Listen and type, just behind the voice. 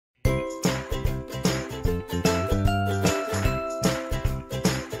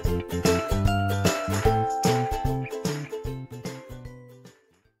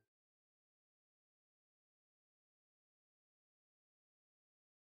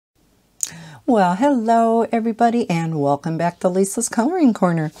Well, hello everybody and welcome back to Lisa's Coloring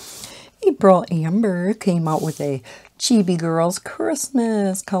Corner. April Amber came out with a Chibi Girls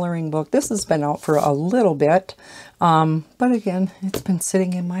Christmas coloring book. This has been out for a little bit, but again, it's been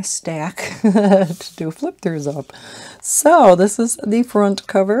sitting in my stack to do flip-throughs of. So this is the front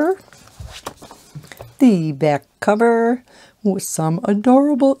cover, the back cover with some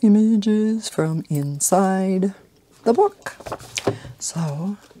adorable images from inside the book.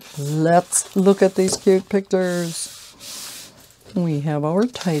 So let's look at these cute pictures. We have our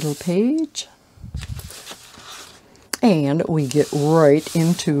title page and we get right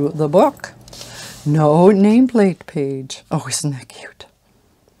into the book. No nameplate page. Oh, isn't that cute?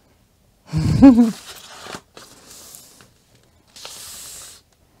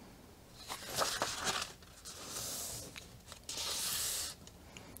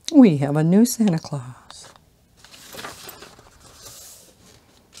 We have a new Santa Claus.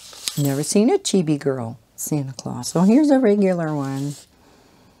 Never seen a Chibi Girl Santa Claus. So here's a regular one.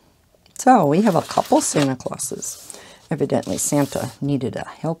 So we have a couple Santa Clauses. Evidently Santa needed a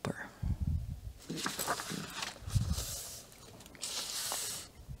helper.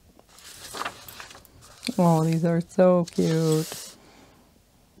 Oh, these are so cute.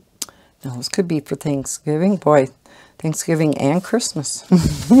 Now this could be for Thanksgiving. Boy, Thanksgiving and Christmas.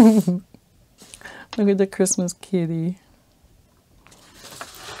 Look at the Christmas kitty.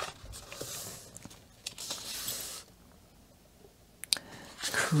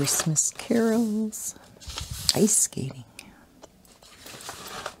 Christmas carols, ice skating.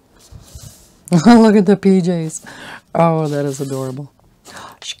 Look at the PJs. Oh, that is adorable.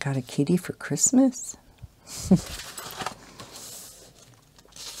 She got a kitty for Christmas.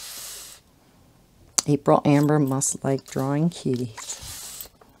 April Amber must like drawing kitties.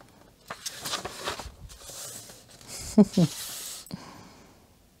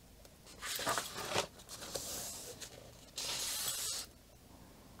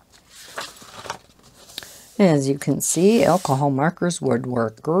 As you can see, alcohol markers would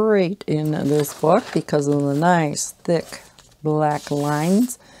work great in this book because of the nice thick black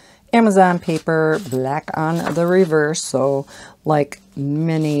lines. Amazon paper, black on the reverse, so like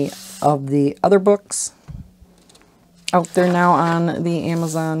many of the other books out there now on the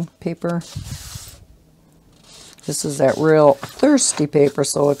Amazon paper, this is that real thirsty paper,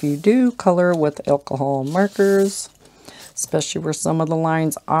 so if you do color with alcohol markers, especially where some of the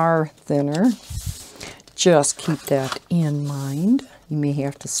lines are thinner, just keep that in mind. You may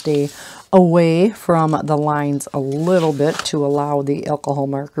have to stay away from the lines a little bit to allow the alcohol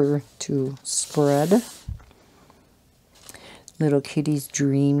marker to spread. Little kitty's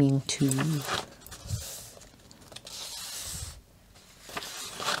dreaming too.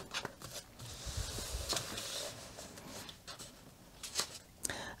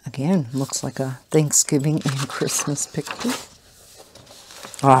 Again, looks like a Thanksgiving and Christmas picture.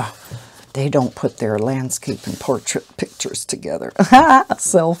 Ah. They don't put their landscape and portrait pictures together. A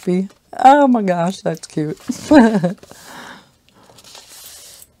selfie. Oh my gosh, that's cute.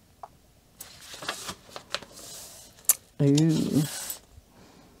 Ooh.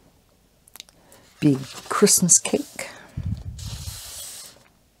 Big Christmas cake.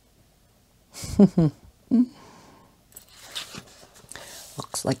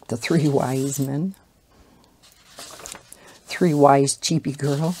 Looks like the three wise men. Three wise Chibi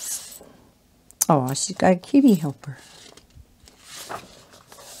girls. Oh, she's got a kitty helper.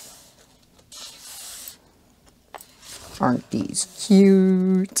 Aren't these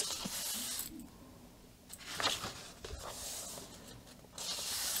cute?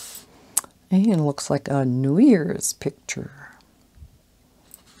 And looks like a New Year's picture.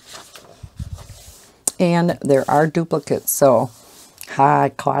 And there are duplicates, so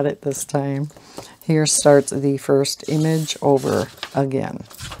I caught it this time. Here starts the first image over again.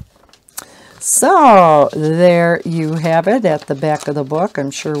 So, there you have it at the back of the book. I'm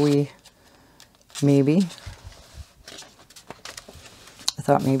sure I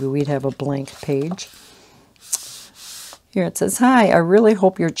thought maybe we'd have a blank page. Here it says, "Hi, I really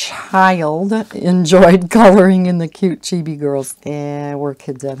hope your child enjoyed coloring in the cute Chibi Girls." Yeah, we're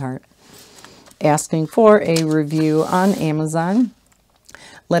kids at heart. Asking for a review on Amazon,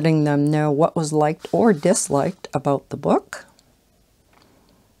 letting them know what was liked or disliked about the book.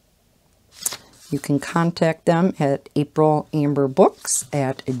 You can contact them at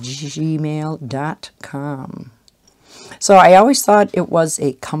aprilamberbooks@gmail.com. So I always thought it was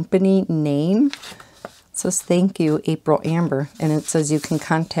a company name. It says, "Thank you, April Amber." And it says you can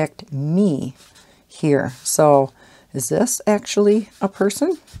contact me here. So is this actually a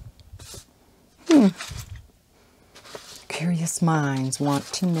person? Curious minds want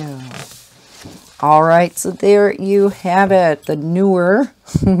to know. All right, so there you have it, the newer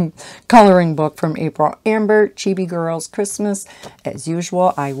coloring book from April Amber, Chibi Girls Christmas. As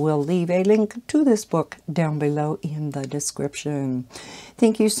usual, I will leave a link to this book down below in the description.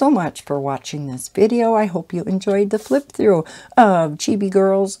 Thank you so much for watching this video. I hope you enjoyed the flip through of Chibi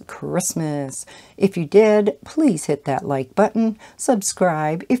Girls Christmas. If you did, please hit that like button.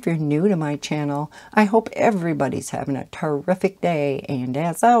 Subscribe if you're new to my channel. I hope everybody's having a terrific day. And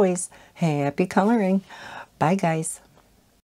as always, happy coloring. Bye, guys.